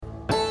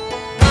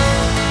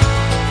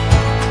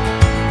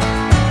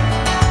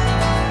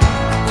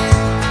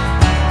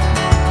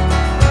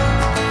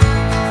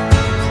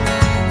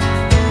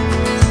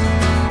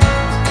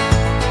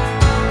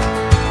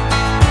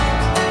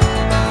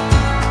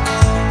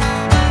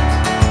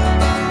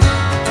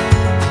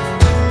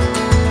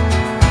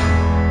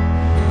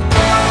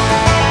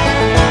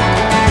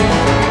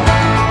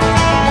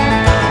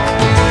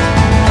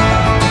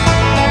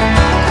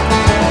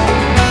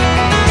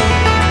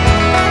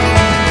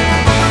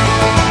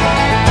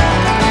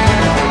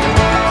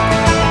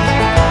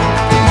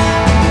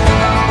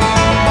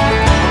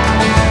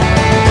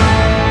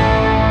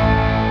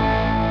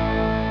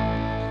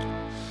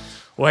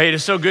Well, hey, it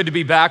is so good to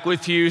be back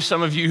with you.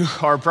 Some of you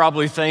are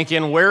probably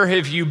thinking, where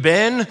have you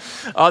been?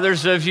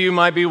 Others of you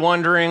might be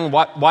wondering,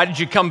 why did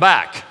you come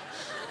back?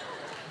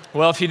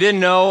 Well, if you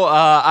didn't know,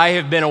 I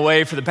have been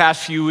away for the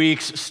past few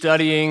weeks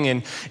studying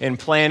and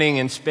planning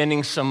and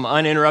spending some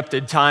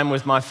uninterrupted time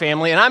with my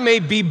family. And I may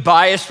be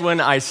biased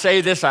when I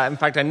say this. In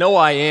fact, I know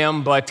I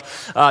am, but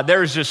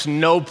there's just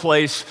no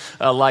place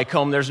like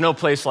home. There's no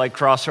place like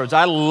Crossroads.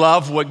 I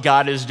love what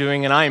God is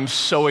doing, and I am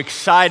so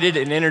excited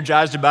and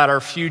energized about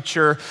our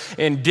future.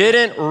 And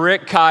didn't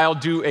Rick Kyle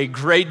do a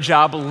great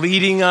job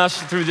leading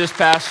us through this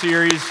past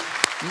series?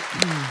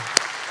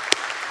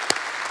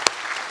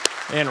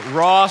 And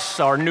Ross,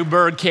 our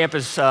Newburgh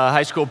campus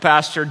high school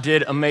pastor,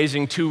 did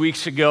amazing 2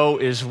 weeks ago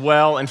as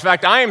well. In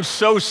fact, I am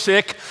so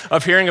sick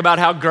of hearing about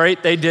how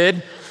great they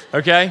did,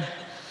 okay?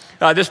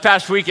 This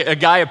past week, a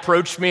guy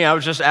approached me. I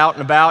was just out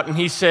and about, and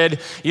he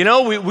said, you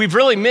know, we've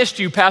really missed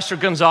you, Pastor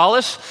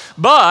Gonzalez,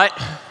 but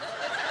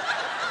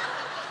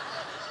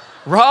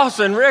Ross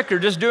and Rick are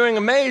just doing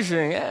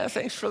amazing. Yeah,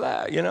 thanks for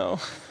that, you know.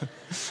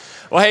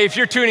 Well, hey, if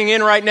you're tuning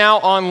in right now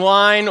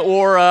online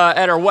or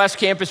at our West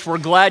Campus, we're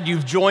glad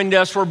you've joined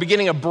us. We're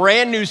beginning a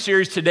brand new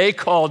series today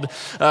called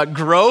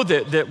Grow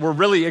that we're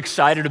really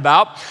excited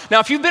about. Now,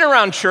 if you've been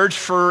around church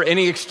for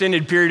any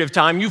extended period of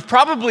time, you've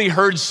probably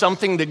heard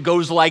something that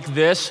goes like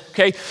this,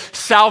 okay?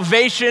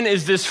 Salvation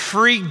is this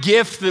free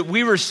gift that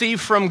we receive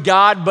from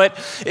God, but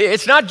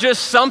it's not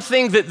just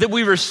something that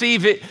we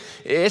receive.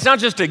 It's not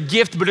just a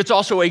gift, but it's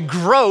also a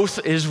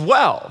growth as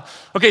well.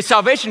 Okay,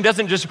 salvation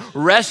doesn't just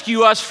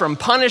rescue us from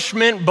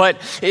punishment, but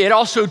it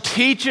also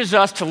teaches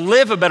us to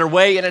live a better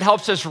way, and it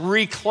helps us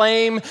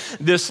reclaim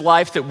this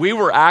life that we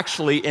were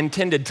actually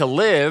intended to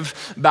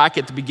live back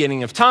at the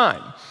beginning of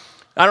time.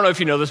 I don't know if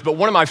you know this, but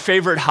one of my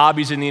favorite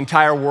hobbies in the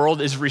entire world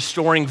is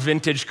restoring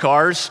vintage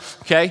cars,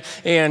 okay?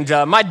 And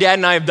my dad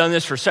and I have done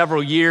this for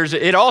several years.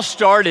 It all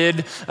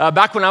started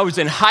back when I was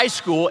in high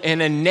school,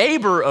 and a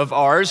neighbor of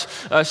ours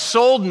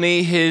sold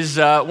me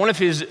one of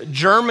his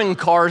German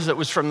cars that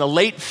was from the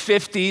late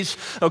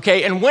 50s,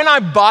 okay? And when I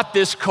bought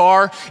this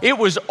car, it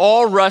was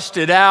all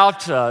rusted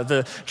out.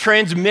 The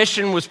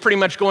transmission was pretty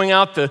much going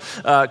out. The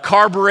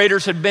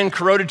carburetors had been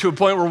corroded to a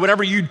point where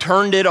whenever you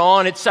turned it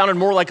on, it sounded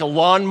more like a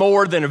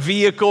lawnmower than a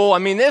vehicle. I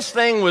mean, this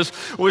thing was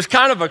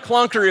kind of a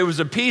clunker. It was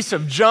a piece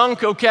of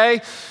junk,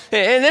 okay?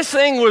 And this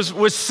thing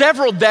was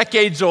several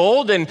decades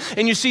old, and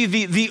you see,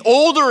 the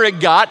older it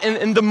got,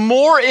 and the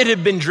more it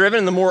had been driven,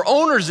 and the more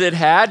owners it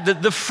had,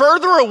 the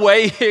further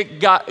away it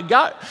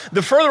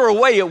the further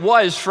away it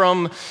was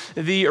from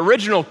the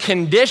original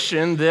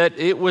condition that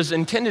it was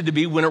intended to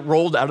be when it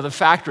rolled out of the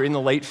factory in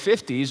the late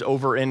 50s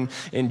over in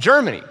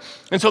Germany.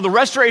 And so the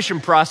restoration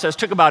process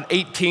took about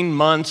 18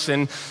 months,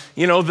 and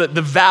you know,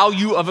 the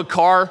value of a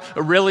car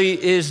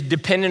really is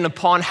dependent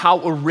upon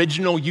how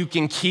original you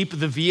can keep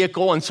the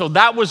vehicle. And so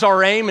that was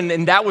our aim,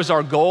 and that was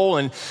our goal.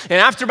 And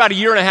after about a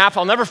year and a half,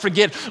 I'll never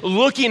forget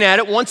looking at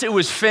it. Once it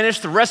was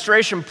finished, the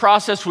restoration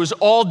process was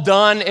all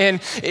done,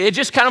 and it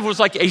just kind of was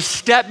like a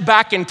step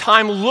back in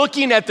time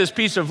looking at this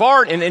piece of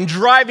art and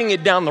driving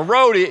it down the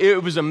road.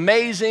 It was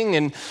amazing.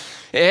 And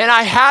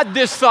I had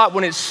this thought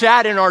when it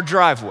sat in our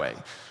driveway.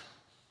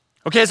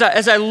 Okay,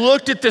 as I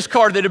looked at this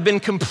car that had been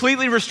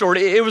completely restored,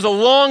 it was a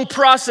long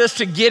process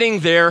to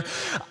getting there.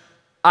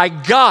 I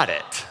got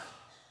it.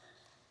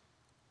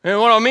 And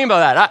what do I mean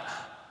by that?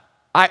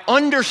 I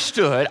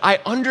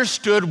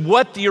understood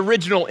what the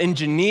original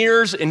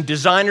engineers and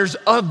designers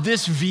of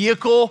this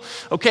vehicle,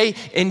 okay,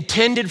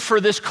 intended for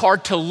this car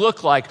to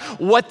look like,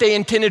 what they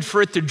intended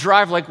for it to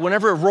drive like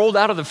whenever it rolled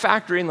out of the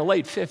factory in the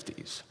late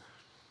 50s.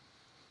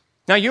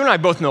 Now, you and I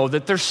both know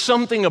that there's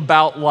something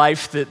about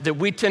life that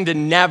we tend to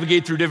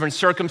navigate through different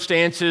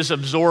circumstances,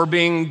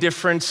 absorbing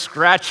different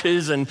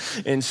scratches and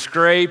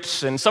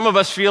scrapes. And some of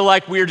us feel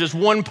like we're just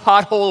one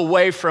pothole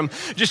away from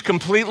just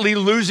completely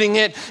losing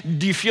it.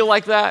 Do you feel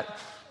like that?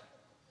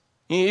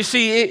 You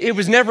see, it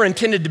was never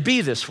intended to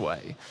be this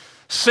way.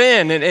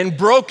 Sin and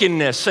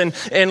brokenness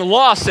and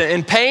loss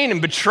and pain and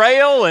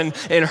betrayal and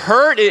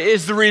hurt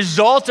is the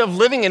result of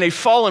living in a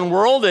fallen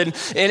world, and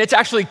it's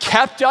actually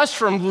kept us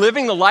from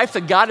living the life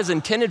that God has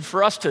intended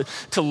for us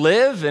to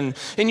live. And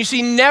you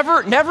see,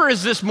 never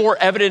is this more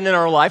evident in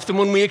our life than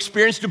when we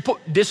experience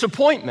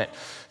disappointment.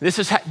 This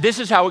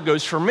is how it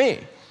goes for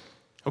me.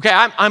 Okay,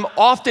 I'm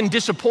often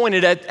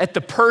disappointed at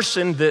the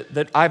person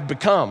that I've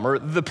become, or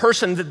the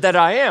person that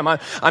I am.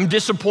 I'm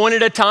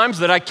disappointed at times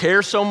that I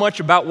care so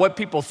much about what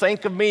people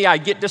think of me. I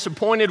get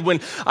disappointed when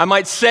I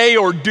might say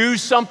or do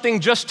something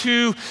just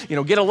to,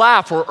 get a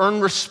laugh or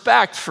earn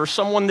respect for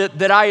someone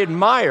that I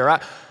admire.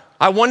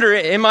 I wonder,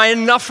 am I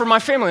enough for my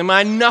family? Am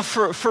I enough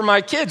for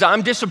my kids?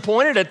 I'm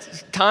disappointed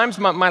at times,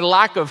 my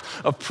lack of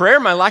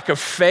prayer, my lack of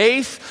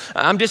faith.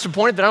 I'm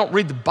disappointed that I don't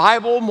read the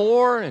Bible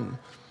more. And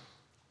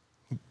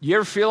you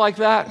ever feel like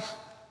that?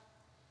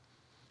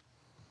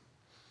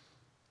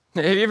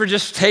 Have you ever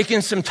just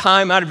taken some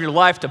time out of your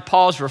life to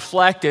pause,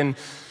 reflect, and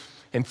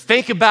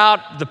think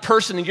about the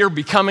person that you're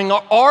becoming?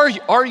 Are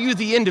you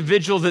the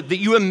individual that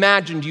you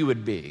imagined you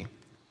would be?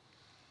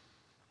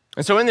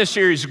 And so in this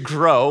series,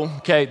 grow,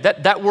 okay,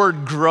 that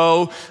word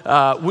grow,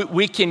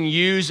 we can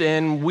use,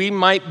 and we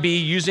might be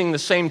using the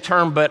same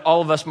term, but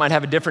all of us might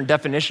have a different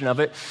definition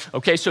of it.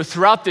 Okay, so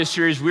throughout this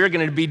series, we're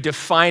going to be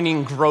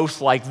defining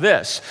growth like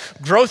this.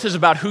 Growth is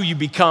about who you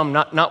become,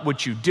 not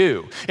what you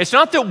do. It's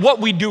not that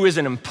what we do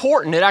isn't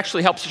important. It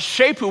actually helps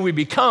shape who we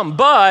become,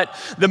 but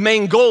the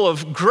main goal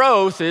of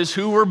growth is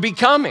who we're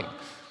becoming.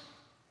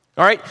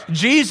 All right,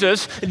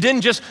 Jesus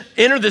didn't just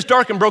enter this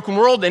dark and broken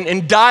world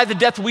and die the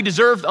death we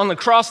deserved on the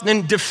cross and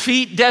then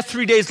defeat death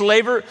 3 days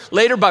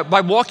later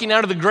by walking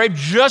out of the grave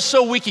just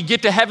so we could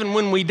get to heaven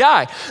when we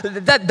die.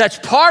 That's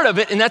part of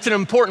it, and that's an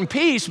important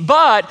piece,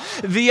 but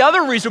the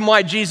other reason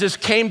why Jesus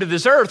came to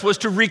this earth was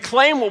to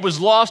reclaim what was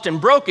lost and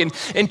broken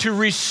and to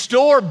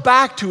restore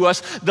back to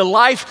us the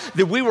life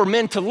that we were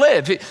meant to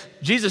live.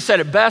 Jesus said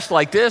it best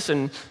like this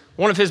in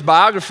one of his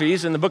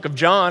biographies in the book of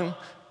John.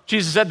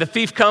 Jesus said, the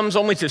thief comes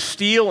only to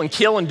steal and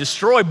kill and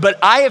destroy, but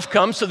I have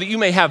come so that you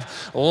may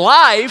have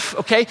life,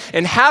 okay,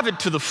 and have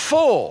it to the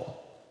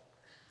full.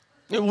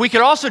 We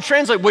could also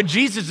translate what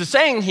Jesus is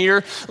saying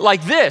here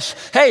like this.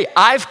 Hey,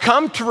 I've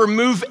come to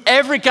remove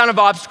every kind of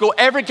obstacle,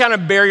 every kind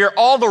of barrier,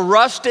 all the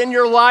rust in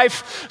your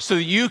life so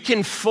that you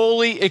can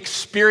fully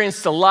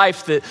experience the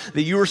life that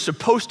you were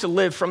supposed to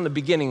live from the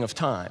beginning of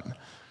time.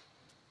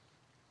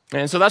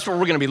 And so that's what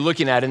we're going to be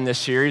looking at in this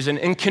series.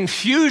 And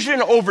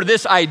confusion over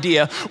this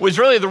idea was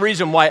really the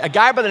reason why a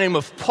guy by the name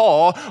of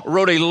Paul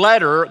wrote a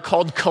letter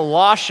called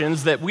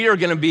Colossians that we are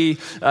going to be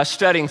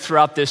studying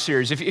throughout this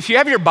series. If you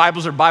have your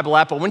Bibles or Bible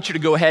app, I want you to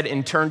go ahead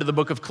and turn to the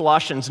book of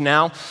Colossians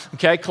now.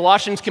 Okay,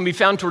 Colossians can be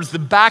found towards the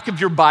back of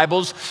your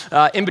Bibles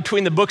in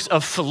between the books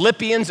of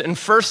Philippians and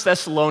 1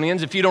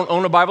 Thessalonians. If you don't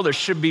own a Bible, there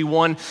should be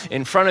one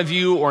in front of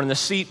you or in the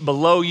seat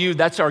below you.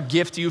 That's our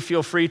gift to you.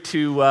 Feel free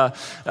to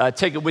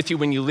take it with you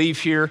when you leave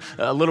here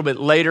a little bit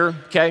later,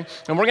 okay?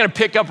 And we're going to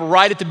pick up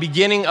right at the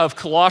beginning of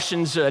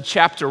Colossians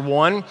chapter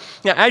 1.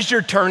 Now, as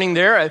you're turning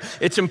there,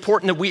 it's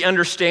important that we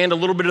understand a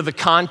little bit of the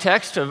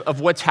context of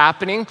what's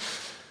happening.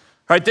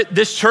 Right,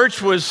 this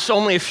church was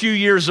only a few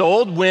years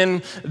old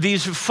when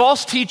these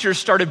false teachers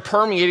started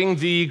permeating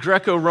the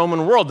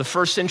Greco-Roman world, the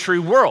first century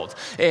world.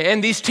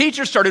 And these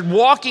teachers started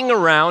walking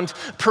around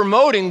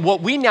promoting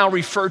what we now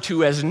refer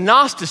to as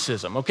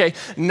Gnosticism, okay?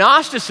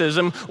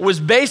 Gnosticism was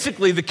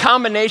basically the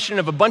combination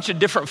of a bunch of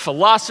different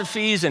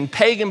philosophies and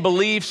pagan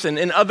beliefs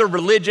and other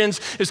religions.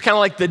 It was kind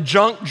of like the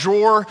junk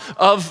drawer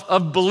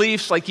of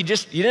beliefs. Like you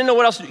didn't know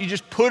what else, you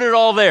just put it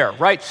all there,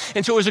 right?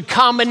 And so it was a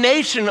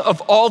combination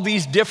of all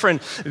these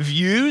different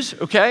views,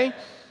 okay?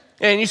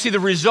 And you see the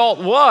result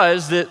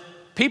was that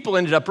people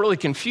ended up really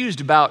confused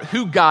about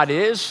who God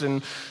is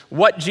and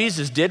what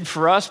Jesus did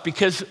for us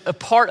because a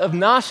part of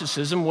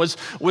Gnosticism was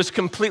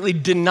completely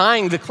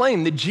denying the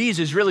claim that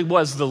Jesus really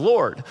was the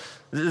Lord,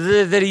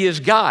 that he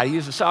is God, he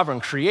is the sovereign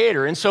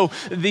creator. And so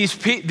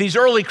these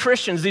early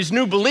Christians, these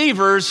new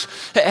believers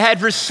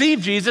had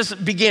received Jesus,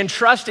 began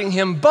trusting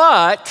him,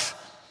 but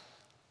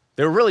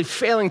they were really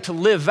failing to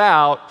live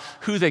out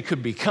who they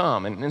could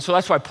become. And so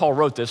that's why Paul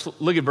wrote this.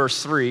 Look at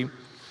verse 3.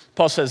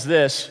 Paul says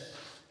this.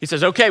 He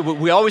says, okay,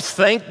 we always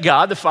thank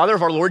God, the Father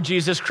of our Lord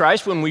Jesus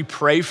Christ, when we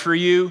pray for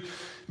you,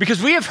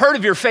 because we have heard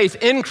of your faith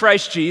in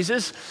Christ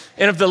Jesus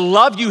and of the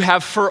love you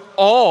have for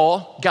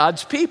all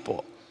God's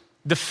people.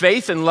 The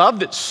faith and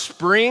love that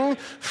spring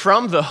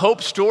from the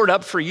hope stored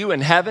up for you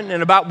in heaven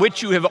and about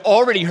which you have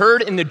already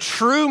heard in the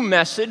true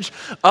message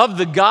of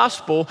the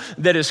gospel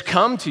that has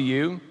come to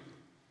you.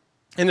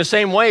 In the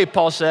same way,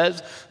 Paul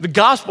says, the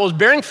gospel is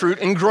bearing fruit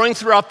and growing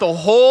throughout the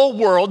whole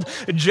world,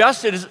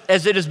 just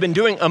as it has been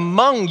doing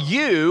among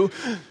you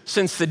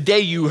since the day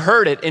you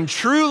heard it and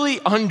truly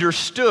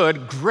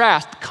understood,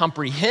 grasped,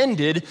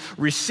 comprehended,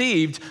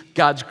 received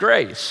God's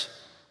grace.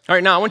 All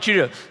right, now I want you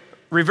to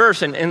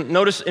reverse and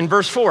notice in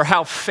verse 4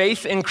 how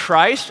faith in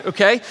Christ,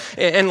 okay,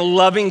 and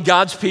loving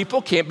God's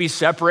people can't be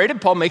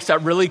separated. Paul makes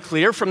that really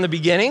clear from the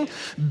beginning.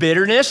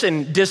 Bitterness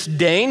and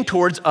disdain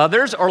towards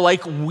others are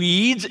like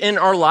weeds in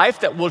our life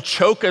that will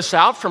choke us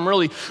out from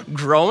really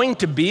growing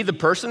to be the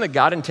person that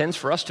God intends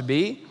for us to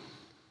be.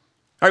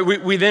 All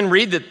right, we then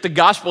read that the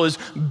gospel is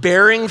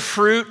bearing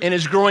fruit and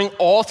is growing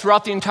all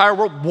throughout the entire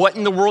world. What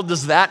in the world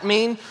does that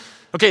mean?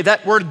 Okay,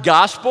 that word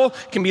gospel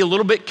can be a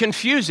little bit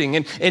confusing.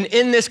 And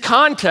in this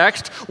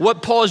context,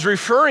 what Paul is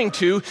referring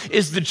to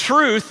is the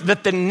truth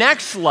that the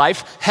next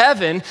life,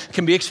 heaven,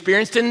 can be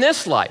experienced in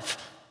this life.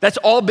 That's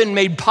all been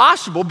made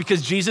possible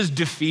because Jesus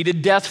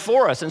defeated death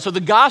for us. And so the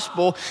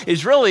gospel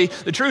is really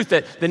the truth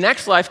that the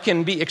next life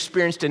can be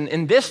experienced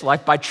in this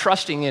life by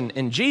trusting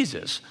in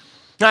Jesus.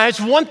 Now,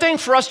 it's one thing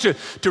for us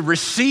to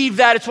receive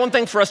that. It's one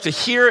thing for us to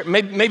hear it,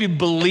 maybe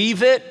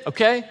believe it,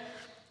 okay?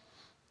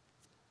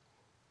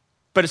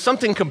 But it's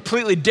something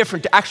completely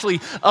different to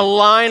actually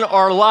align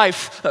our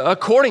life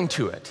according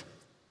to it.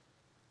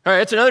 All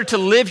right, it's another to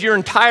live your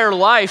entire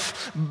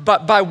life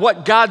by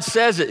what God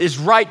says is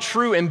right,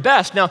 true, and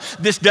best. Now,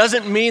 this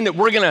doesn't mean that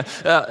we're going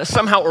to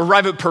somehow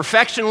arrive at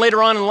perfection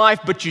later on in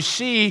life, but you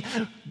see,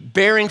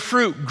 bearing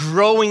fruit,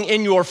 growing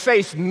in your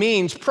faith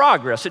means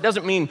progress. It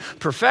doesn't mean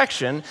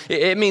perfection.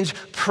 It means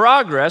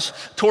progress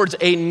towards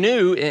a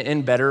new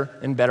and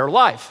better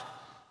life.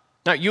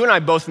 Now, you and I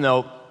both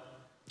know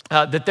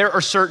that there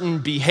are certain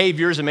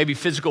behaviors and maybe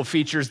physical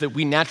features that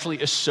we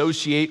naturally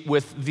associate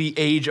with the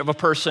age of a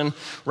person,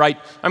 right?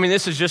 I mean,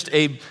 this is just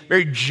a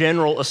very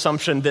general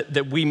assumption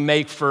that we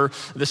make for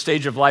the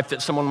stage of life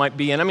that someone might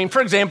be in. I mean,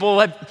 for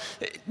example,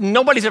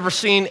 nobody's ever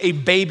seen a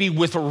baby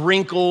with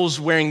wrinkles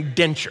wearing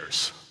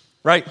dentures,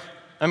 right?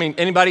 I mean,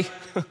 anybody?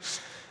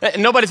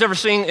 Nobody's ever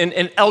seen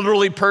an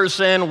elderly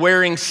person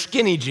wearing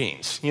skinny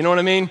jeans. You know what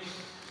I mean?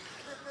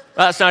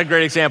 That's not a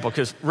great example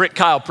because Rick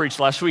Kyle preached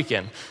last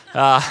weekend.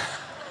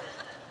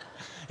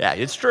 Yeah,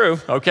 it's true,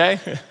 okay?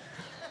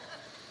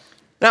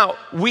 Now,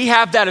 we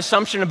have that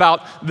assumption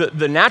about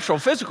the natural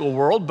physical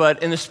world,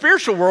 but in the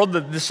spiritual world,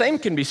 the same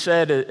can be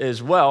said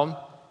as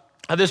well.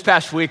 This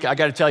past week, I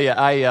got to tell you,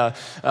 I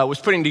was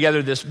putting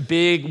together this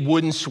big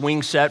wooden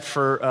swing set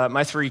for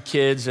my 3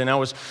 kids, and I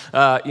was,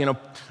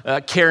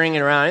 carrying it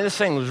around. And this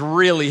thing was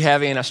really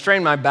heavy, and I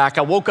strained my back.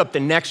 I woke up the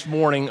next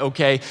morning,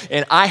 okay,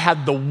 and I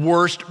had the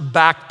worst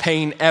back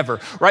pain ever.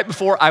 Right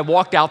before I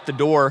walked out the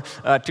door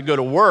to go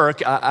to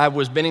work, I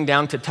was bending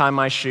down to tie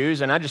my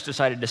shoes, and I just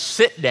decided to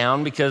sit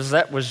down because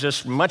that was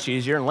just much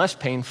easier and less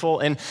painful.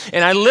 And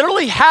I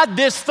literally had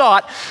this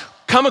thought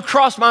come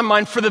across my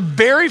mind for the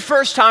very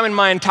first time in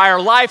my entire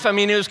life. I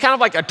mean, it was kind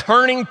of like a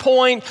turning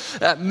point,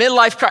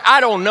 midlife crisis.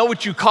 I don't know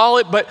what you call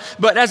it, but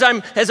as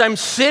I'm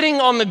sitting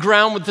on the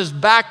ground with this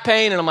back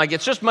pain, and I'm like,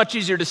 it's just much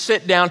easier to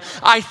sit down,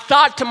 I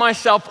thought to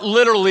myself,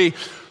 literally,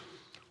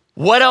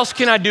 what else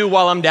can I do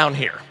while I'm down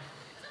here?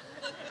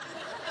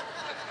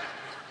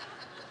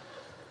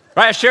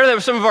 Right, I share that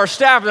with some of our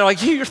staff, and they're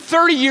like, you're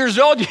 30 years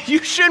old, you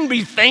shouldn't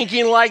be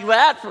thinking like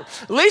that for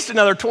at least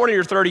another 20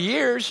 or 30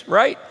 years,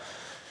 right?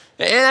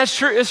 And that's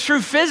true, it's true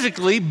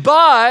physically,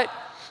 but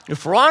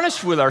if we're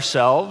honest with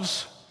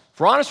ourselves,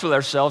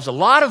 a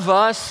lot of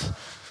us,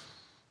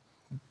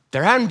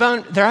 there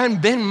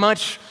hadn't been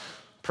much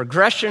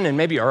progression in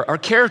maybe our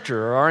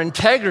character or our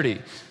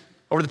integrity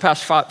over the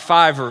past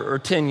 5 or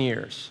 10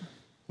 years.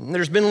 And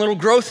there's been little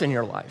growth in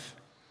your life.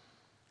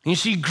 And you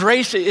see,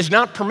 grace is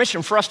not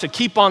permission for us to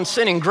keep on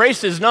sinning.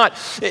 Grace is not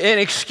an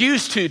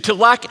excuse to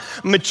lack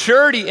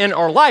maturity in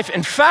our life.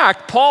 In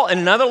fact, Paul, in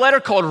another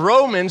letter called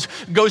Romans,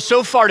 goes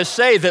so far to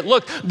say that,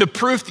 look, the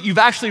proof that you've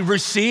actually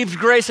received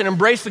grace and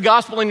embraced the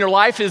gospel in your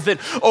life is that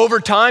over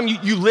time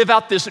you live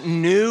out this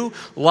new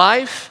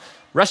life.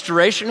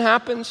 Restoration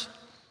happens.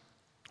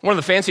 One of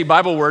the fancy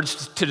Bible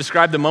words to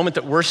describe the moment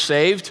that we're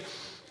saved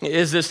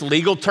is this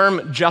legal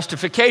term,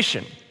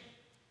 justification.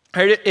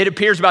 It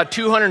appears about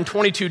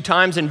 222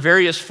 times in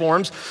various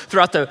forms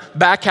throughout the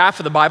back half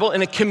of the Bible,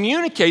 and it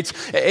communicates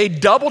a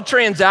double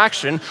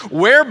transaction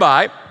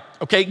whereby,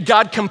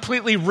 God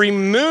completely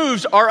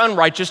removes our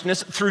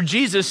unrighteousness through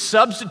Jesus'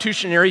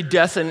 substitutionary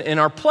death in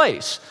our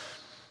place.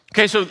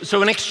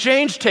 So an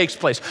exchange takes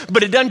place,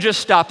 but it doesn't just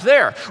stop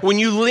there. When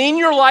you lean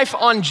your life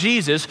on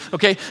Jesus,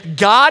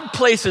 God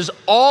places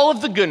all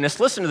of the goodness,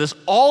 listen to this,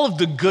 all of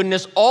the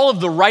goodness, all of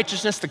the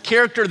righteousness, the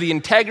character, the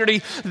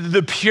integrity,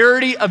 the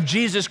purity of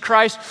Jesus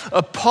Christ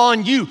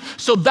upon you.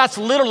 So that's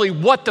literally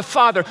what the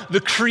Father,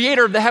 the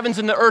creator of the heavens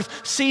and the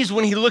earth, sees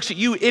when he looks at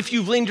you if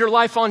you've leaned your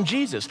life on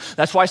Jesus.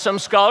 That's why some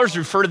scholars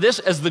refer to this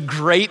as the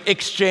great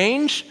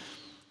exchange.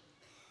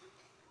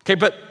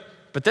 But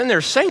then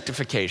there's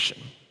sanctification.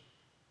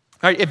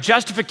 All right, if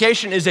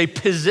justification is a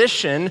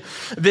position,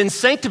 then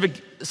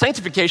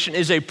sanctification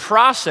is a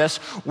process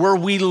where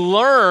we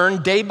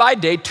learn day by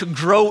day to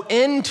grow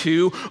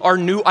into our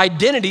new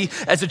identity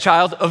as a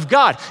child of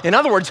God. In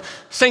other words,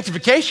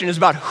 sanctification is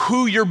about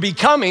who you're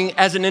becoming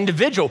as an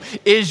individual.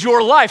 Is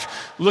your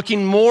life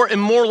looking more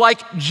and more like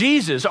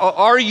Jesus?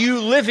 Are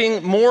you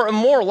living more and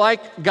more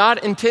like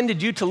God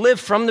intended you to live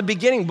from the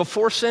beginning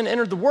before sin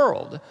entered the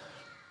world? And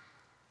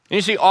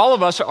you see, all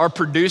of us are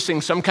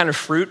producing some kind of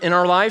fruit in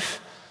our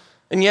life.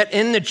 And yet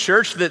in the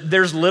church,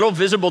 there's little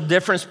visible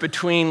difference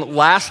between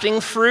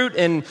lasting fruit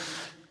and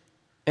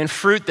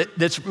fruit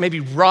that's maybe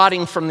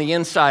rotting from the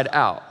inside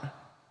out.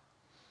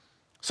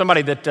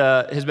 Somebody that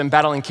has been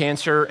battling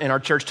cancer in our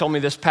church told me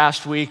this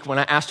past week when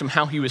I asked him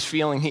how he was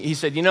feeling. He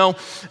said,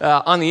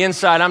 on the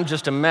inside, I'm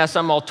just a mess.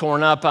 I'm all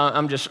torn up.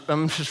 I'm just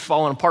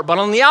falling apart. But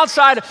on the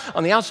outside,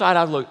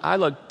 I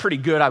look pretty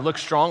good. I look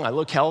strong. I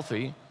look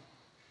healthy.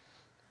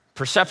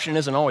 Perception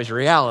isn't always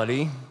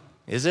reality,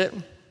 is it?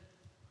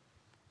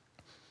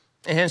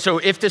 And so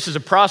if this is a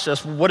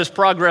process, what does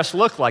progress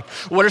look like?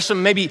 What are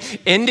some maybe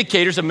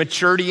indicators of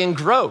maturity and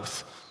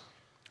growth?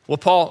 Well,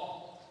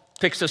 Paul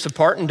picks this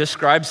apart and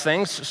describes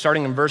things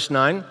starting in verse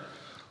 9.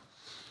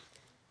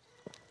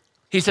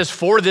 He says,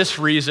 for this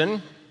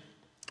reason,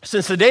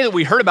 since the day that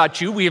we heard about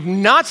you, we have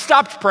not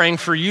stopped praying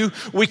for you.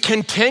 We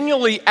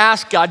continually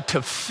ask God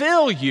to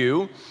fill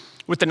you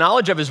with the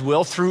knowledge of his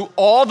will through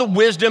all the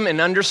wisdom and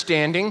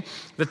understanding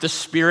that the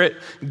Spirit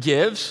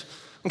gives.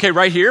 Okay,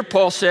 right here,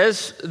 Paul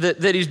says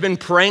that he's been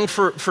praying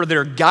for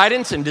their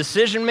guidance and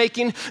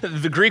decision-making.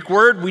 The Greek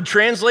word we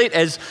translate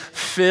as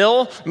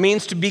phil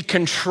means to be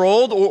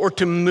controlled or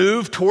to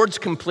move towards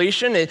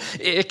completion.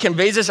 It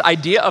conveys this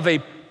idea of a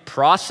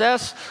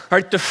process,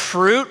 right? The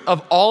fruit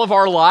of all of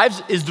our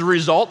lives is the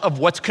result of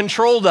what's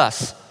controlled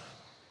us,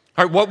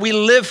 right? What we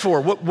live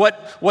for,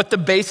 what the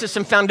basis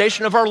and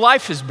foundation of our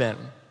life has been.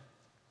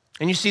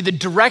 And you see, the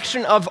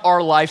direction of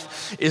our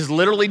life is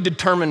literally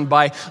determined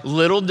by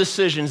little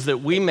decisions that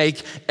we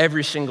make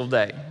every single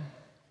day.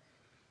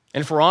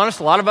 And if we're honest,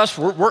 a lot of us,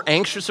 we're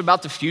anxious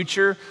about the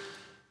future.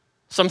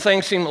 Some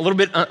things seem a little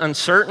bit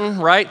uncertain,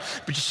 right?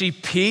 But you see,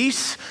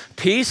 peace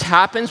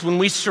happens when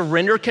we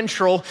surrender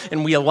control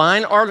and we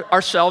align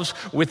ourselves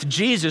with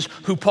Jesus,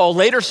 who Paul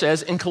later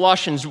says in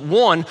Colossians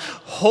 1,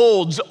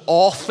 holds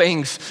all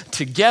things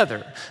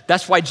together.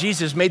 That's why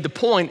Jesus made the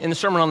point in the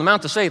Sermon on the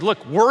Mount to say,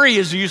 look, worry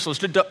is useless.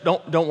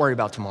 Don't worry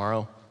about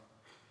tomorrow.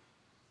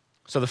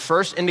 So the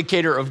first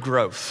indicator of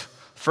growth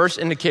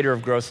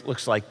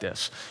looks like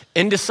this.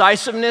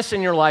 Indecisiveness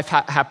in your life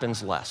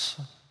happens less.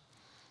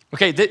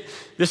 Okay,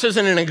 this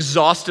isn't an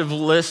exhaustive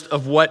list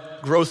of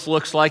what growth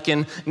looks like,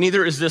 and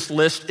neither is this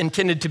list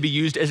intended to be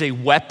used as a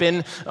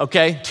weapon,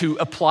 okay, to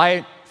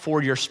apply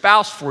for your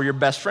spouse, for your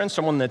best friend,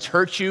 someone that's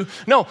hurt you.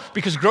 No,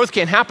 because growth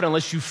can't happen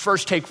unless you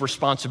first take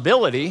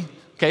responsibility,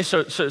 okay?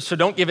 So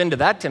don't give in to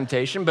that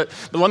temptation, but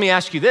let me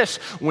ask you this.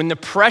 When the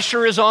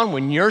pressure is on,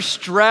 when you're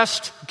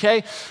stressed,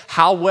 okay,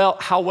 how well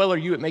are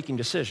you at making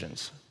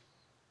decisions?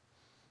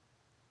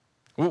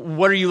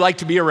 What are you like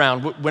to be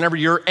around whenever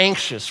you're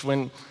anxious,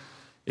 when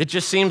it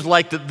just seems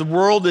like the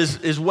world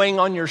is weighing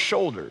on your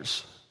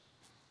shoulders?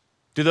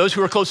 Do those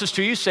who are closest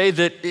to you say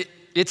that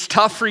it's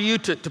tough for you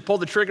to pull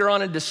the trigger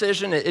on a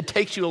decision? It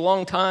takes you a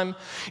long time.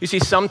 You see,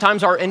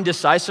 sometimes our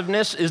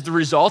indecisiveness is the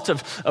result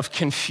of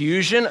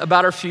confusion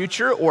about our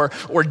future or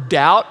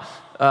doubt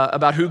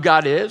about who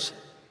God is.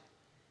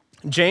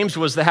 James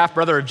was the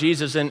half-brother of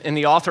Jesus and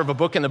the author of a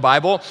book in the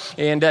Bible,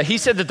 and he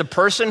said that the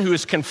person who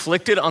is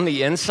conflicted on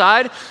the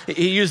inside,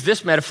 he used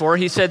this metaphor.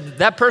 He said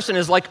that person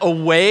is like a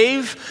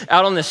wave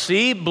out on the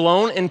sea,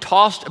 blown and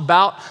tossed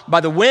about by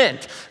the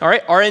wind. All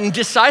right, our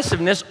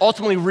indecisiveness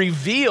ultimately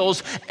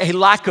reveals a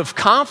lack of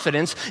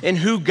confidence in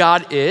who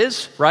God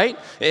is, right,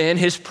 and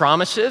his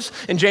promises.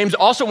 And James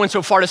also went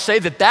so far to say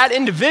that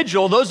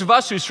individual, those of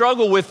us who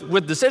struggle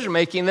with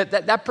decision-making,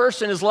 that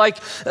person is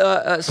like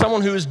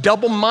someone who is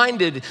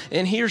double-minded,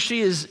 and he or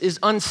she is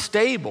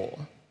unstable.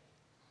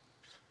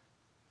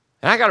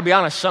 And I gotta be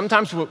honest,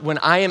 sometimes when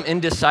I am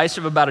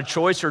indecisive about a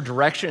choice or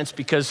direction, it's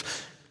because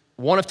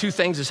one of two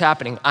things is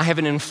happening. I have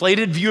an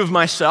inflated view of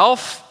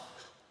myself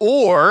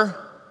or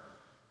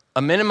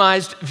a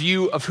minimized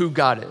view of who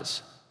God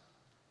is.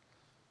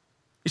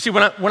 You see,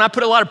 when I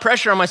put a lot of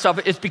pressure on myself,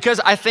 it's because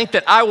I think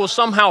that I will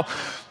somehow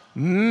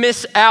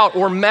miss out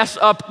or mess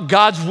up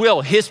God's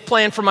will, his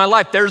plan for my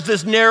life. There's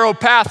this narrow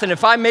path, and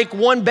if I make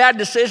one bad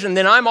decision,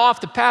 then I'm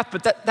off the path,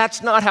 but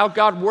that's not how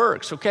God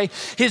works, okay?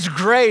 His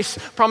grace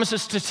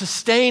promises to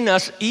sustain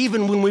us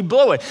even when we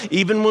blow it,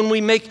 even when we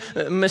make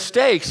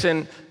mistakes,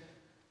 and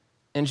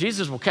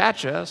Jesus will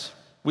catch us.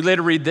 We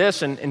later read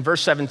this in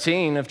verse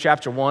 17 of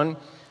chapter 1,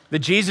 that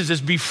Jesus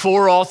is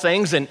before all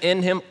things, and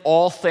in him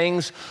all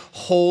things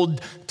hold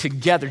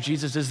together.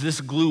 Jesus is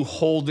this glue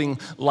holding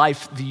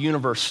life, the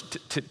universe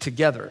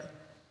together.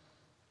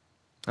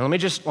 And let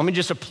me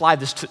just apply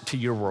this to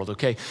your world,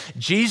 okay?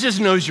 Jesus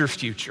knows your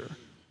future.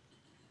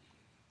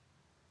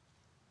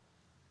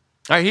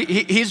 All right,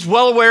 he's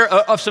well aware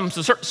of some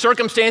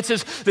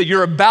circumstances that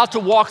you're about to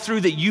walk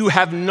through that you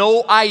have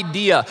no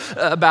idea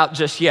about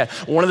just yet.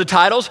 One of the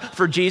titles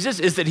for Jesus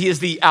is that he is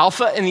the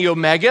Alpha and the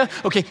Omega.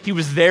 Okay, he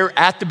was there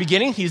at the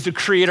beginning. He's the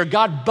creator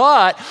God,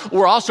 but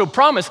we're also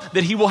promised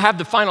that he will have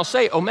the final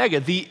say, Omega,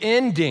 the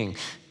ending.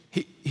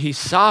 He's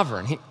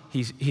sovereign.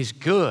 He's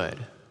good.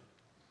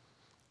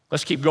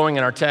 Let's keep going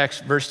in our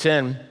text, verse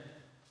 10.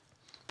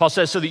 Paul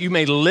says, so that you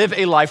may live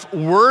a life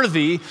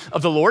worthy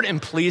of the Lord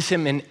and please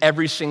him in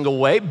every single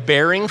way,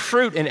 bearing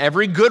fruit in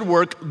every good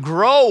work,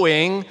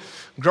 growing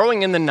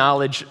in the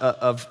knowledge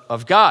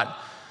of God.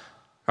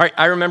 All right,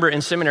 I remember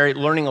in seminary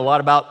learning a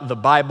lot about the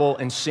Bible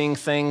and seeing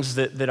things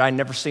that I'd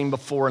never seen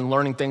before and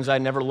learning things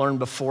I'd never learned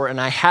before. And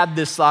I had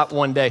this thought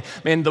one day,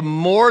 man, the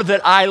more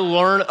that I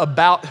learn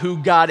about who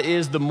God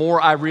is, the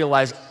more I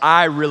realize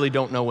I really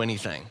don't know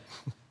anything.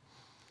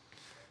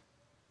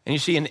 And you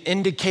see, an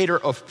indicator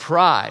of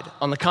pride,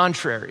 on the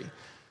contrary,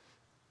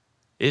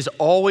 is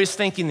always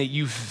thinking that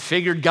you've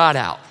figured God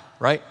out,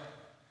 right?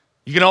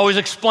 You can always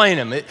explain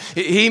him.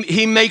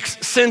 He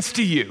makes sense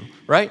to you,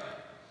 right?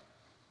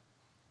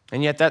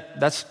 And yet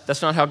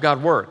that's not how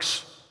God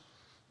works.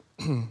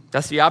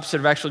 That's the opposite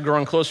of actually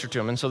growing closer to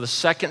him. And so the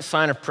second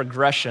sign of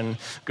progression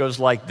goes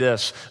like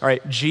this. All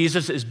right,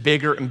 Jesus is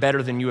bigger and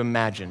better than you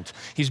imagined.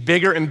 He's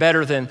bigger and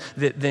better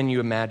than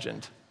you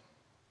imagined.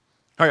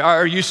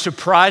 Are you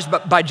surprised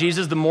by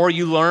Jesus the more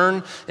you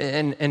learn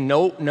and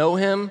know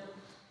him?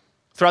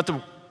 Throughout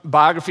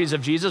biographies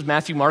of Jesus,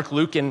 Matthew, Mark,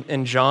 Luke,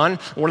 and John,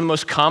 one of the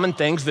most common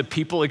things that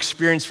people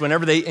experienced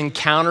whenever they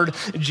encountered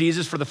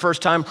Jesus for the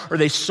first time or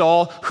they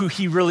saw who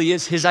he really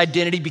is, his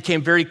identity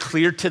became very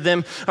clear to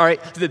them, all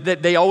right,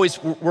 that they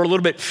always were a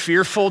little bit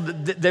fearful.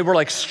 They were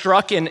like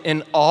struck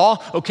in awe,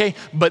 okay?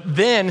 But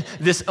then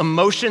this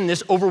emotion,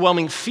 this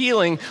overwhelming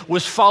feeling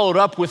was followed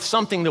up with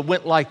something that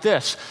went like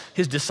this.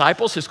 His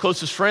disciples, his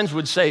closest friends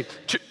would say,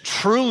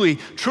 truly,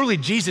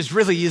 Jesus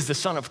really is the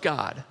Son of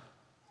God.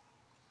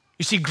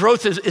 You see,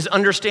 growth is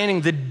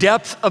understanding the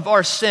depth of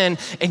our sin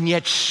and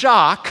yet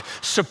shock,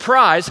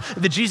 surprise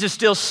that Jesus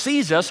still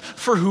sees us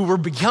for who we're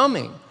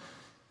becoming.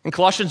 In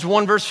Colossians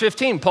 1 verse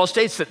 15, Paul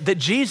states that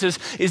Jesus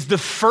is the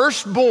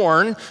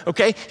firstborn,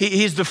 okay?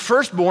 He's the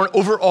firstborn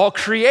over all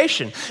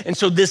creation. And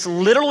so this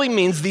literally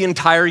means the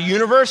entire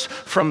universe,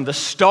 from the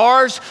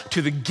stars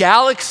to the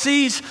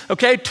galaxies,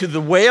 okay, to the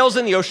whales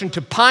in the ocean,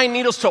 to pine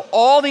needles, to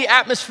all the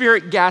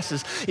atmospheric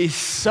gases, is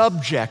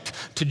subject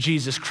to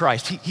Jesus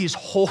Christ. He's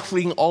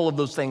holding all of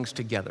those things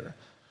together.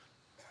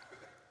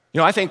 You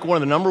know, I think one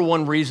of the number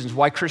one reasons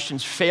why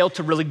Christians fail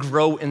to really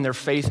grow in their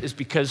faith is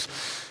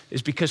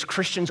because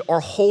Christians are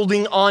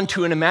holding on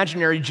to an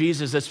imaginary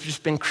Jesus that's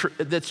just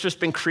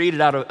been created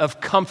out of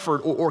comfort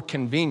or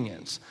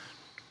convenience.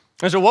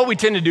 And so what we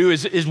tend to do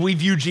is we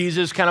view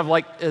Jesus kind of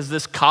like as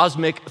this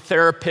cosmic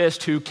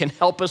therapist who can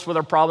help us with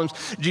our problems.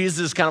 Jesus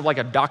is kind of like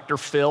a Dr.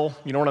 Phil,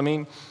 you know what I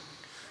mean?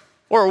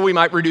 Or we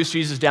might reduce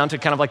Jesus down to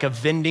kind of like a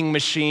vending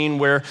machine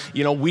where,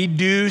 you know, we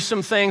do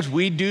some things,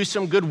 we do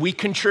some good, we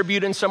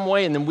contribute in some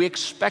way, and then we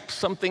expect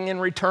something in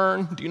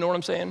return. Do you know what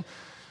I'm saying?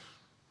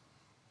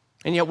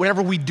 And yet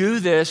whenever we do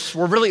this,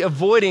 we're really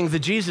avoiding the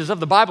Jesus of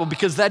the Bible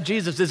because that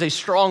Jesus is a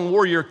strong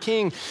warrior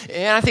king.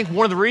 And I think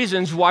one of the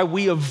reasons why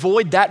we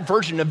avoid that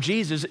version of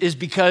Jesus is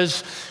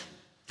because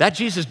that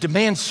Jesus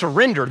demands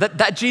surrender,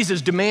 that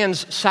Jesus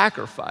demands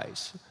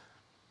sacrifice.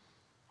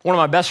 One of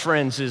my best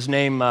friends is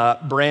named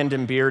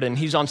Brandon Beard, and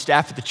he's on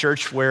staff at the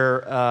church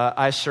where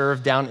I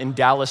serve down in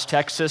Dallas,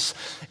 Texas.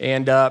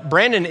 And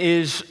Brandon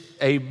is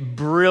a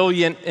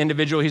brilliant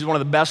individual. He's one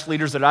of the best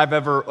leaders that I've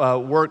ever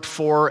worked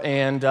for,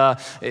 and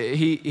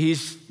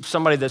he's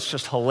somebody that's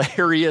just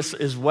hilarious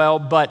as well.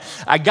 But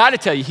I gotta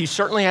tell you, he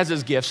certainly has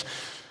his gifts.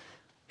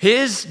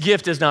 His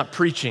gift is not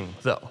preaching,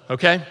 though,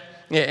 okay?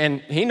 And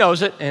he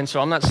knows it, and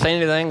so I'm not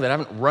saying anything that I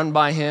haven't run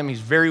by him.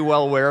 He's very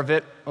well aware of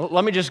it.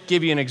 Let me just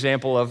give you an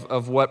example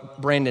of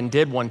what Brandon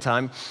did one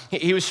time.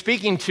 He was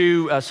speaking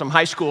to some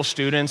high school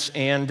students,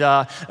 and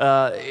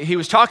he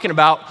was talking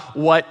about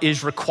what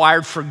is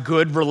required for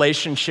good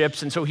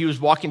relationships. And so he was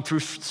walking through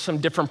some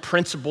different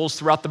principles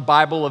throughout the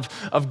Bible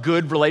of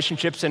good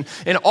relationships. And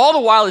all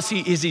the while as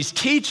he's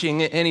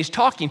teaching and he's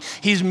talking,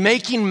 he's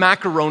making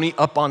macaroni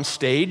up on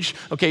stage,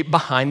 okay,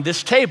 behind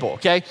this table,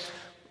 okay?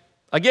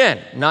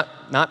 Again,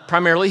 not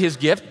primarily his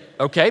gift,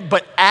 okay?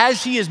 But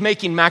as he is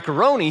making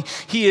macaroni,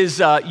 he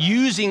is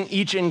using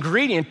each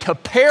ingredient to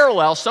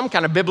parallel some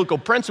kind of biblical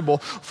principle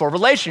for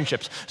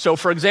relationships. So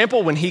for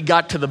example, when he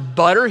got to the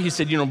butter, he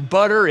said, you know,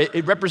 butter,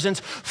 it represents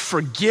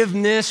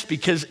forgiveness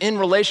because in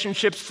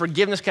relationships,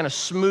 forgiveness kind of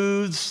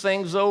smooths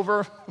things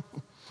over.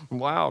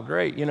 Wow,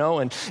 great, you know,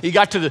 and he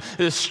got to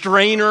the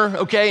strainer,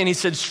 okay, and he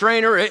said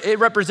strainer, it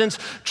represents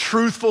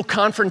truthful,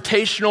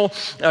 confrontational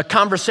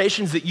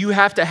conversations that you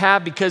have to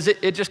have because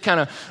it just kind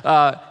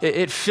of,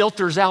 it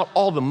filters out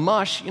all the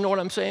mush, you know what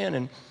I'm saying?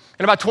 And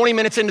about 20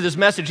 minutes into this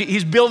message,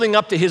 he's building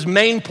up to his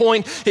main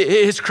point,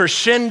 his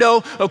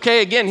crescendo,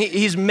 okay? Again,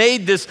 he's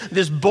made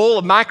this bowl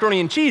of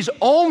macaroni and cheese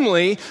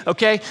only,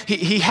 okay?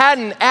 He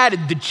hadn't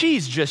added the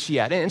cheese just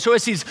yet. And so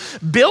as he's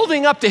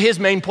building up to his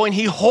main point,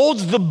 he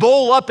holds the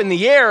bowl up in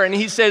the air and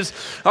he says,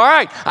 all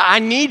right, I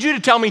need you to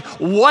tell me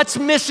what's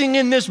missing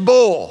in this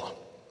bowl.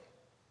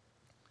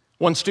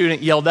 One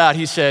student yelled out,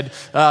 he said,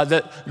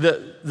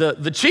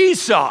 the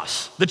cheese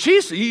sauce, the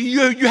cheese,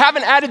 you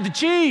haven't added the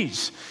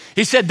cheese.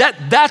 He said,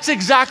 that's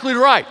exactly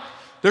right.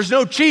 There's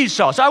no cheese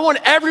sauce. I want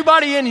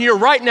everybody in here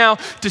right now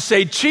to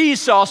say cheese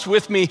sauce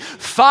with me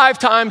 5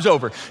 times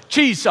over.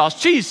 Cheese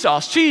sauce, cheese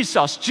sauce, cheese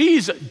sauce,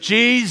 Jesus.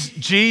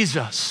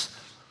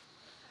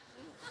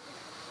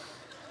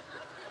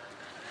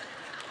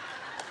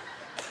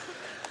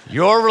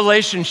 Your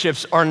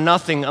relationships are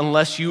nothing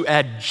unless you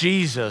add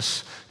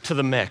Jesus to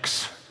the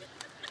mix.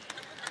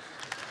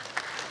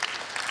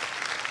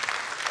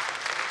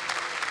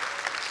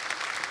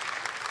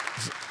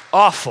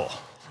 Awful,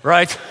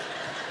 right?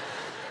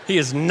 He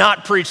has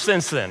not preached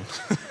since then.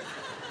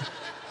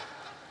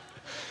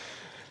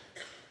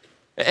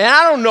 And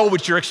I don't know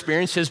what your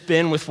experience has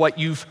been with what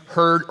you've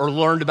heard or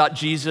learned about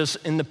Jesus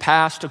in the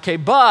past, okay?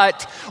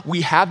 But we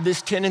have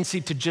this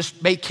tendency to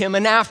just make him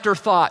an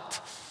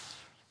afterthought.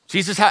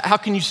 Jesus, how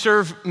can you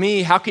serve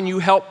me? How can you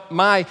help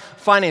my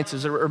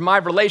finances or my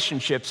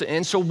relationships?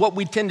 And so what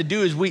we tend to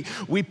do is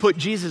we put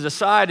Jesus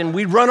aside and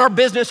we run our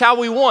business how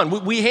we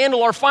want. We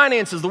handle our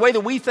finances the way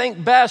that we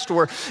think best,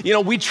 or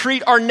we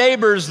treat our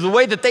neighbors the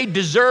way that they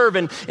deserve.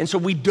 And so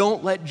we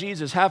don't let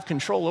Jesus have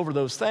control over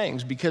those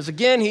things because,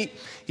 again,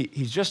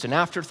 he's just an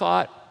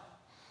afterthought.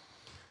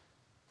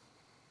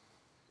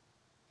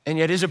 And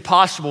yet, is it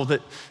possible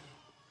that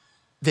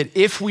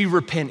if we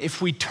repent,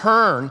 if we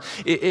turn,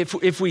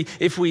 if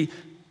we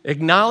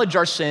acknowledge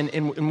our sin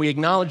and we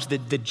acknowledge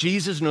that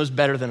Jesus knows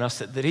better than us,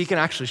 that he can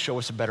actually show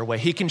us a better way.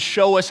 He can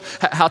show us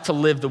how to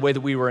live the way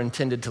that we were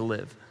intended to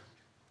live.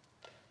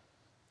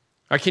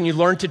 Or can you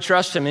learn to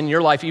trust him in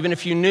your life, even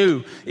if you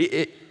knew,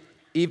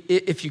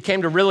 if you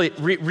came to really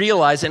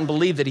realize and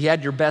believe that he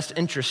had your best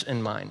interests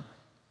in mind?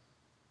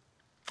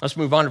 Let's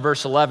move on to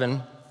verse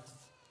 11.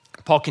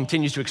 Paul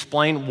continues to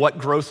explain what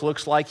growth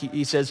looks like.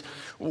 He says,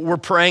 we're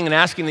praying and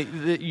asking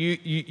that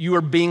you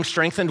are being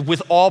strengthened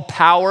with all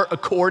power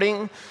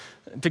according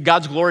to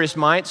God's glorious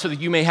might, so that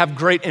you may have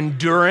great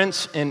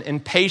endurance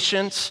and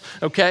patience,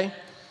 okay?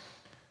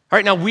 All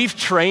right, now we've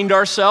trained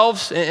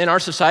ourselves in our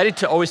society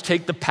to always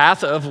take the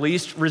path of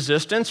least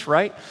resistance,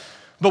 right?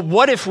 But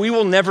what if we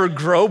will never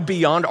grow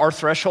beyond our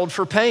threshold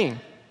for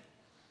pain?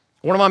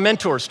 One of my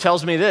mentors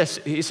tells me this.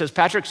 He says,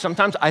 Patrick,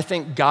 sometimes I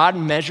think God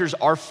measures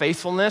our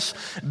faithfulness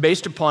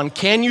based upon,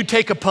 can you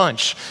take a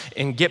punch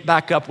and get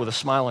back up with a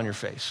smile on your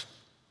face?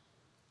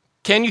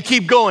 Can you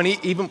keep going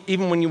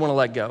even when you want to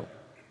let go?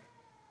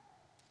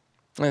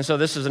 And so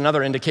this is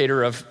another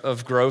indicator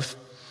of growth.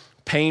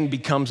 Pain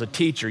becomes a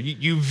teacher.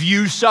 You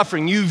view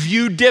suffering, you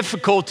view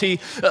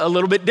difficulty a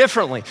little bit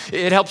differently.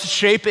 It helps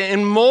shape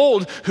and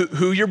mold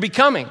who you're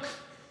becoming.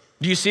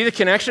 Do you see the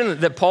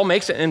connection that Paul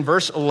makes in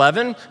verse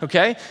 11,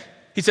 okay?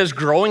 He says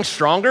growing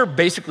stronger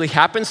basically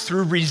happens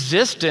through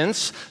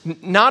resistance,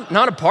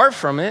 not apart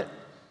from it.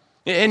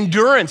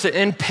 Endurance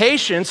and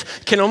patience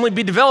can only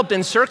be developed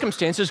in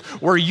circumstances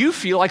where you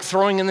feel like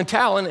throwing in the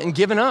towel and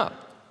giving up.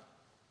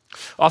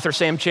 Author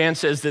Sam Chan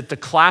says that the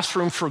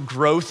classroom for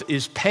growth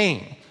is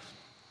pain.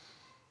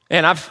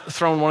 And I've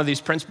thrown one of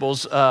these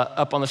principles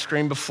up on the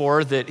screen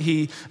before that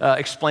he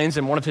explains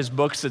in one of his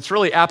books that's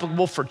really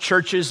applicable for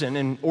churches and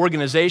in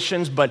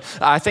organizations, but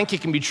I think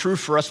it can be true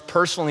for us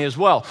personally as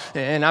well.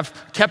 And I've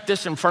kept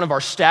this in front of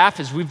our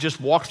staff as we've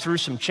just walked through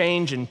some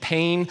change and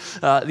pain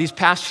these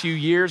past few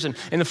years. And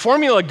the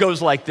formula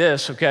goes like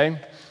this, okay?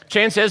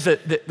 Chan says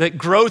that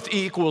growth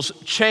equals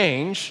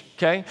change,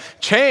 okay?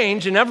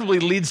 Change inevitably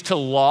leads to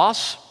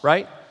loss,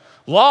 right?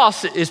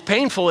 Loss is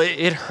painful,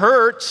 it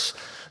hurts.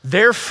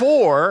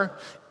 Therefore,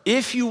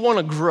 if you want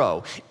to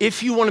grow,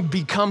 if you want to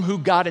become who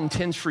God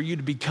intends for you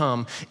to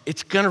become,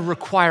 it's going to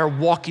require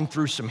walking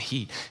through some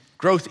heat.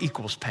 Growth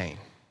equals pain.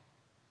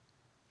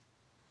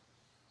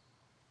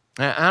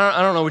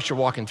 I don't know what you're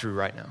walking through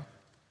right now.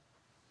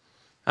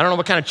 I don't know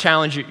what kind of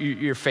challenge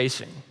you're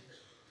facing.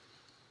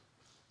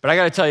 But I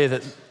got to tell you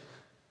that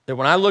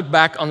when I look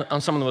back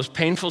on some of the most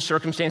painful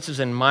circumstances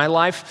in my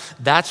life,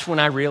 that's when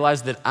I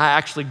realized that I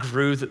actually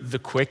grew the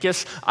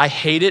quickest. I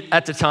hate it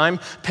at the time.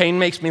 Pain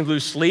makes me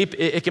lose sleep.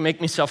 It can make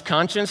me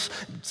self-conscious,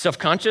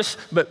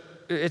 but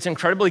it's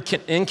incredibly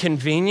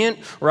inconvenient,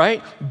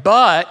 right?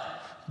 But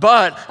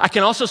I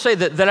can also say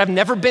that I've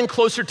never been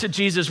closer to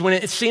Jesus when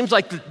it seems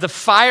like the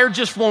fire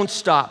just won't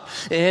stop.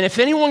 And if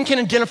anyone can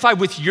identify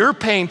with your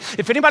pain,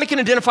 if anybody can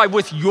identify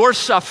with your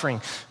suffering,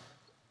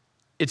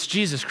 it's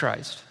Jesus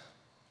Christ.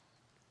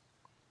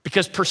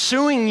 Because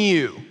pursuing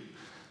you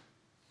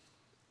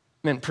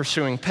meant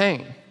pursuing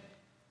pain.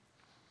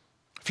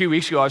 A few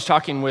weeks ago, I was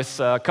talking with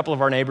a couple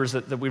of our neighbors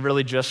that we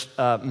really just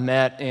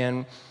met,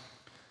 and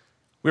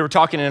we were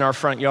talking in our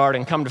front yard,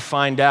 and come to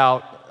find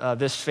out,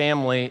 this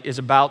family is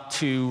about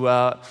to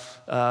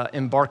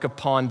embark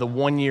upon the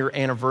 1-year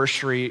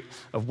anniversary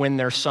of when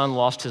their son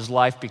lost his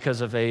life because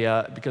of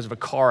a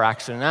car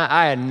accident.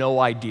 I had no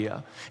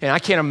idea, and I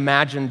can't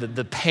imagine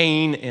the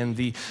pain and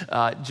the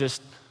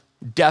just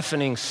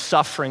deafening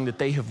suffering that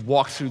they have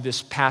walked through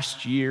this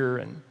past year.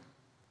 And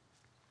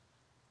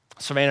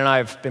Savannah and I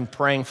have been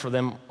praying for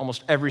them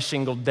almost every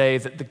single day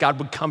that God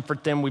would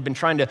comfort them. We've been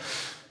trying to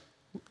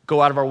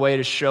go out of our way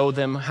to show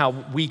them how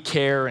we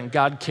care and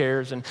God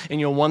cares. And you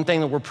know, one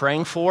thing that we're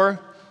praying for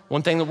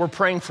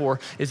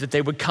is that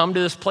they would come to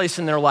this place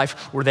in their life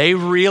where they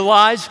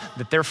realize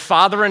that their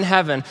Father in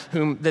heaven,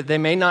 whom that they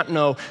may not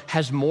know,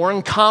 has more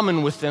in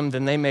common with them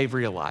than they may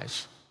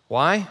realize.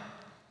 Why?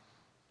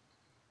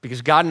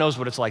 Because God knows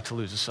what it's like to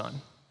lose a son.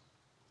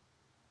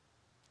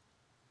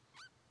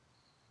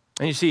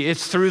 And you see,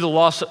 it's through the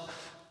loss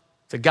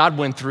that God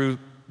went through,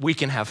 we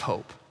can have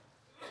hope.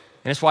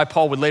 And it's why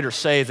Paul would later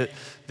say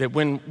that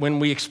when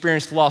we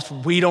experience loss,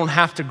 we don't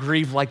have to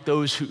grieve like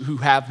those who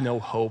have no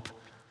hope.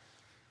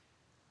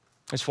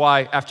 It's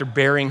why after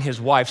burying his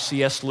wife,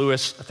 C.S.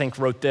 Lewis, I think,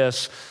 wrote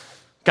this: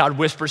 God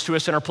whispers to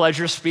us in our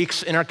pleasure,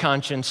 speaks in our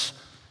conscience,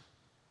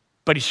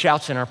 but he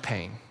shouts in our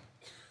pain.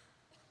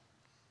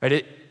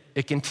 Right?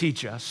 It can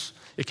teach us.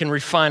 It can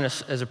refine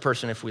us as a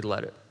person if we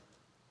let it.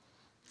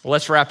 Well,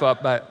 let's wrap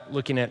up by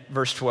looking at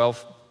verse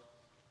 12.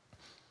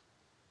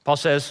 Paul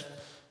says,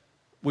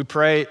 we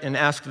pray and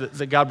ask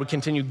that God would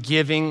continue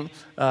giving,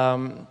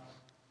 that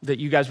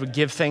you guys would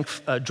give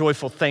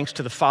joyful thanks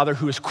to the Father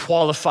who has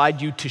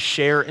qualified you to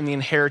share in the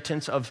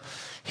inheritance of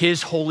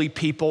his holy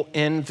people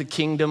in the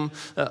kingdom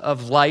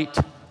of light.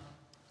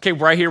 Okay,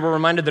 right here we're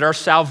reminded that our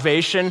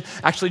salvation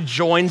actually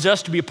joins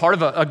us to be a part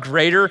of a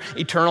greater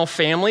eternal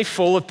family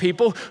full of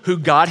people who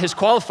God has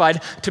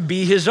qualified to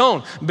be his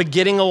own. But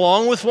getting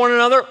along with one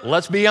another,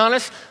 let's be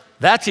honest,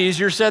 that's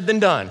easier said than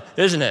done,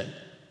 isn't it?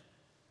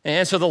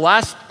 And so the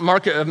last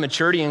mark of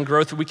maturity and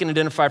growth that we can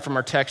identify from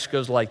our text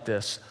goes like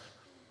this,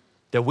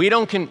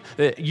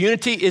 that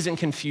unity isn't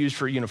confused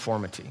for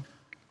uniformity.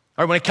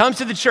 All right, when it comes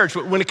to the church,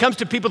 when it comes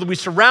to people that we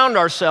surround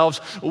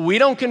ourselves, we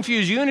don't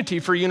confuse unity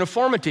for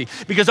uniformity,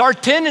 because our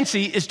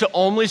tendency is to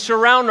only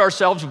surround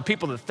ourselves with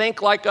people that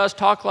think like us,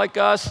 talk like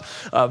us,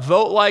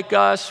 vote like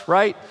us,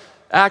 right?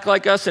 Act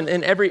like us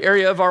in every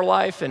area of our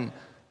life. And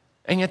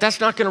yet that's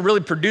not gonna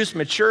really produce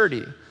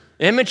maturity.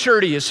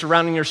 Immaturity is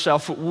surrounding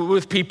yourself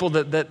with people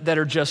that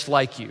are just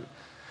like you.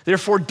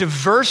 Therefore,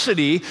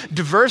 diversity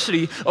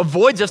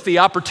avoids us the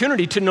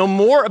opportunity to know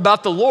more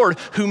about the Lord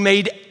who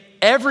made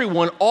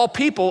everyone, all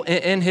people,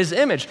 in his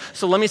image.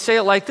 So let me say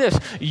it like this.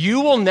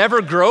 You will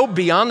never grow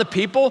beyond the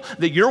people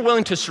that you're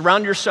willing to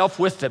surround yourself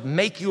with that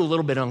make you a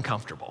little bit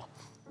uncomfortable.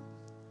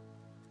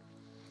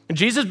 And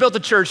Jesus built the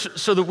church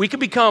so that we could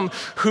become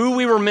who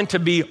we were meant to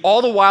be,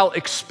 all the while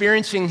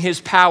experiencing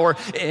his power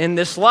in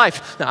this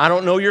life. Now, I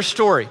don't know your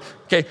story,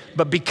 okay,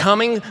 but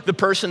becoming the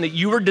person that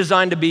you were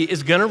designed to be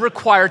is gonna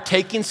require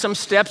taking some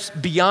steps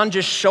beyond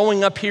just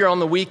showing up here on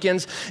the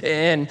weekends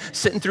and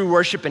sitting through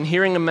worship and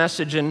hearing a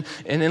message and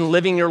then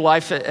living your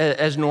life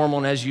as normal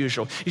and as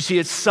usual. You see,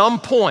 at some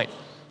point,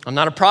 I'm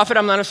not a prophet,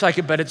 I'm not a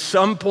psychic, but at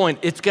some point,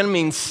 it's gonna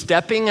mean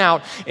stepping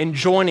out and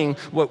joining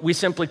what we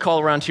simply call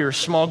around here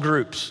small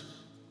groups.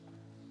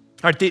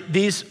 All right,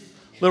 these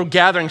little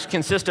gatherings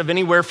consist of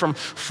anywhere from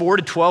 4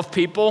 to 12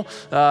 people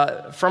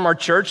from our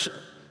church.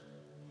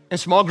 And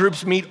small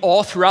groups meet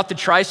all throughout the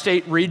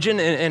tri-state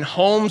region in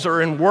homes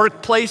or in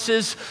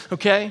workplaces,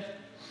 okay?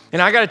 And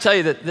I gotta tell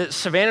you that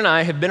Savannah and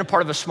I have been a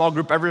part of a small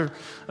group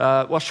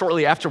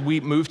shortly after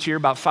we moved here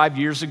about 5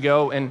 years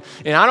ago. And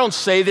I don't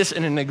say this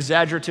in an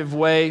exaggerative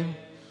way,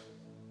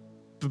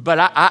 but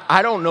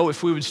I don't know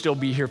if we would still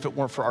be here if it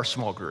weren't for our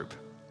small group.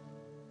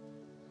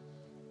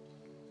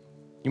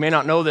 You may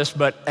not know this,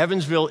 but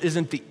Evansville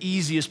isn't the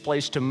easiest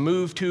place to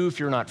move to if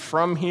you're not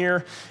from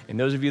here. And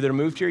those of you that have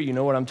moved here, you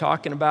know what I'm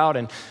talking about.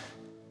 And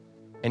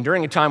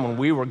during a time when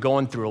we were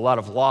going through a lot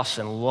of loss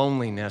and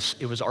loneliness,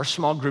 it was our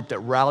small group that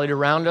rallied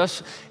around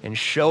us and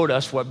showed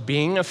us what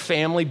being a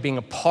family, being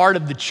a part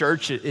of the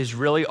church is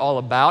really all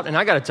about. And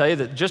I gotta tell you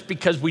that just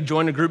because we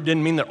joined a group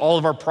didn't mean that all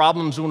of our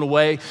problems went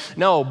away.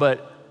 No,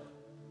 but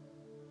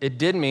it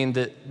did mean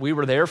that we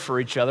were there for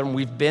each other, and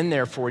we've been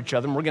there for each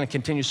other, and we're gonna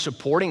continue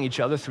supporting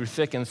each other through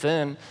thick and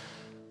thin.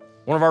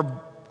 One of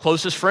our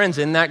closest friends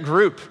in that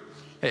group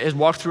has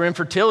walked through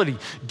infertility.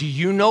 Do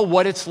you know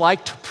what it's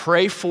like to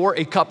pray for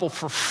a couple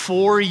for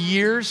 4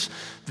 years,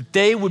 that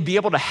they would be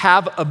able to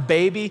have a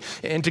baby,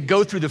 and to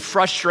go through the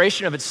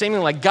frustration of it seeming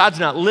like God's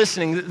not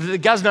listening,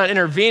 that God's not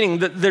intervening,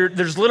 that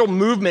there's little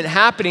movement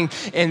happening,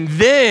 and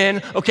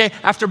then, okay,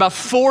 after about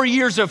 4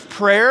 years of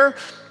prayer,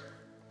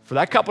 for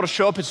that couple to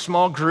show up in a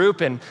small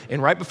group and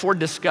right before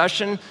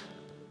discussion,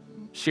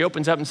 she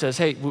opens up and says,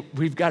 hey,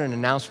 we've got an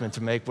announcement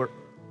to make.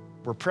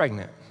 We're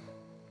pregnant.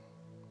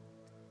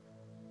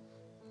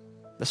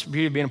 That's the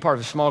beauty of being a part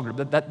of a small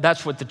group.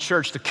 That's what the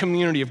church, the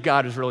community of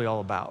God is really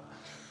all about.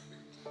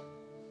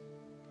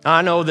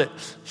 I know that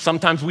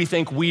sometimes we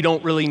think we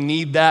don't really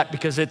need that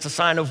because it's a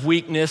sign of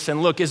weakness.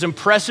 And look, as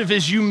impressive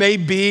as you may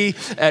be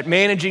at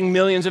managing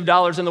millions of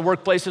dollars in the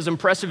workplace, as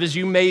impressive as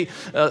you may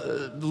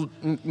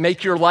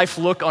make your life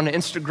look on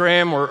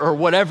Instagram or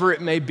whatever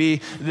it may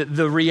be,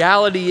 the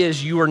reality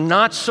is you are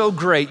not so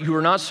great. You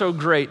are not so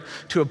great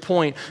to a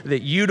point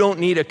that you don't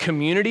need a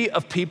community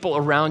of people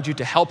around you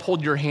to help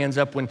hold your hands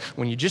up when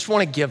you just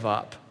want to give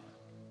up.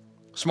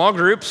 Small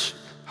groups,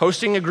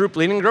 hosting a group,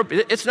 leading a group,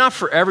 it's not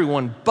for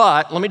everyone,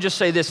 but let me just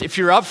say this. If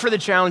you're up for the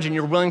challenge and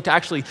you're willing to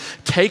actually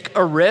take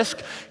a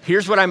risk,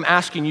 here's what I'm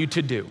asking you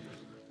to do.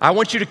 I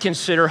want you to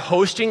consider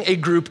hosting a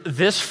group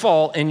this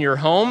fall in your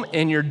home,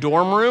 in your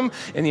dorm room,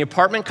 in the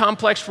apartment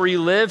complex where you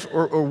live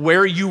or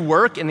where you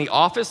work, in the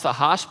office, the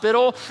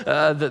hospital,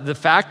 the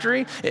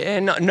factory,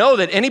 and know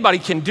that anybody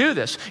can do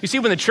this. You see,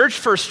 when the church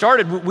first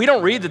started, we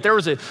don't read that there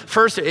was a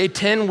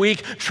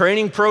 10-week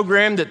training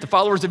program that the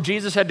followers of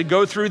Jesus had to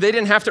go through. They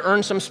didn't have to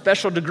earn some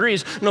special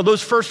degrees. No,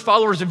 those first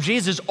followers of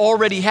Jesus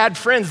already had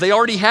friends. They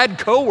already had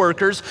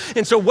coworkers.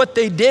 And so what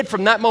they did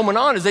from that moment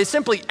on is they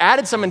simply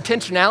added some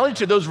intentionality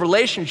to those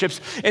relationships.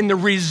 And the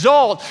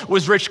result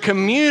was rich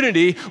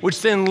community,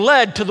 which then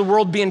led to the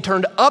world being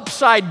turned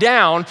upside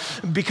down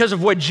because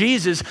of what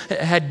Jesus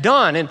had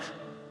done.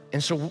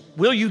 And so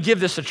will you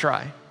give this a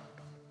try?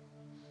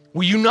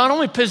 Will you not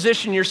only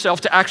position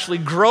yourself to actually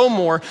grow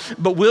more,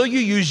 but will you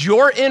use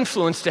your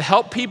influence to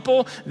help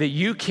people that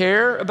you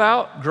care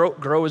about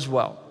grow as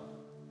well?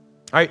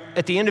 All right,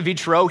 at the end of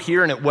each row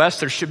here and at West,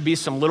 there should be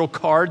some little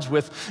cards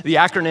with the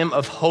acronym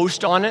of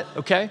HOST on it,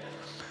 okay?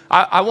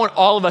 I want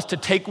all of us to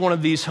take one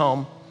of these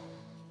home,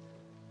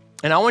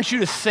 and I want you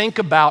to think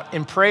about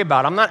and pray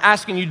about. I'm not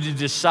asking you to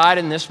decide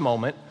in this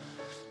moment,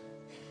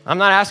 I'm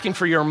not asking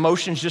for your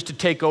emotions just to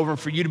take over and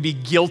for you to be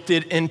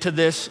guilted into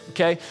this,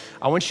 okay?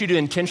 I want you to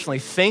intentionally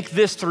think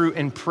this through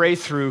and pray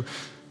through,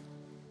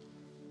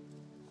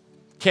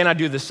 can I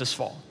do this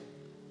fall?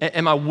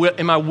 Am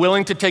I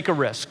willing to take a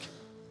risk?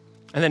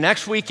 And the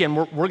next weekend,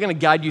 we're gonna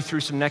guide you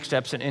through some next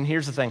steps. And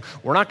here's the thing,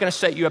 we're not gonna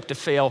set you up to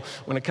fail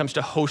when it comes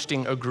to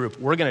hosting a group.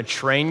 We're gonna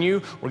train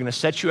you, we're gonna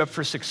set you up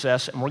for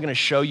success, and we're gonna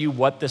show you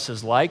what this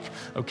is like,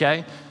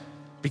 okay?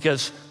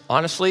 Because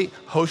honestly,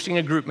 hosting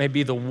a group may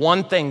be the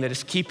one thing that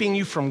is keeping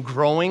you from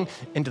growing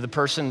into the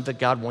person that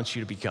God wants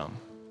you to become.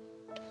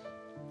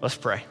 Let's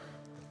pray.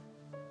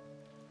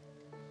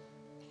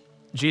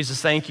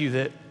 Jesus, thank you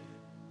that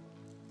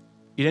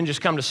you didn't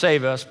just come to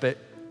save us, but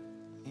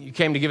you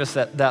came to give us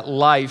that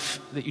life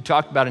that you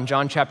talked about in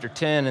John chapter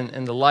 10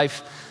 and the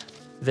life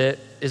that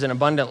is an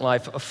abundant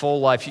life, a full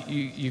life.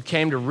 You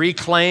came to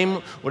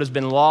reclaim what has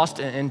been lost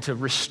and to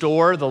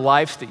restore the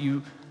life that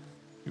you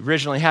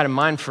originally had in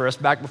mind for us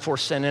back before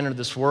sin entered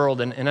this world.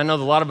 And I know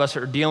that a lot of us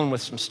are dealing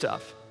with some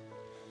stuff.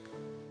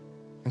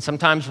 And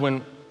sometimes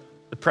when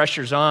the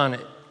pressure's on,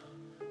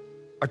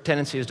 our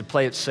tendency is to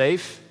play it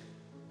safe.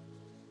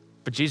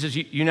 But Jesus,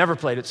 you never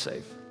played it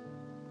safe.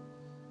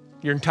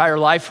 Your entire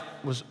life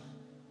was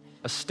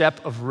a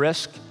step of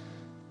risk.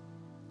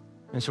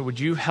 And so would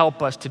you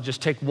help us to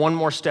just take one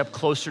more step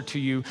closer to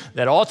you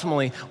that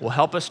ultimately will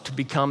help us to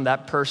become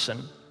that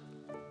person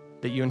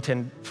that you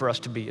intend for us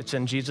to be. It's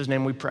in Jesus'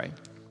 name we pray.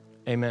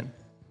 Amen.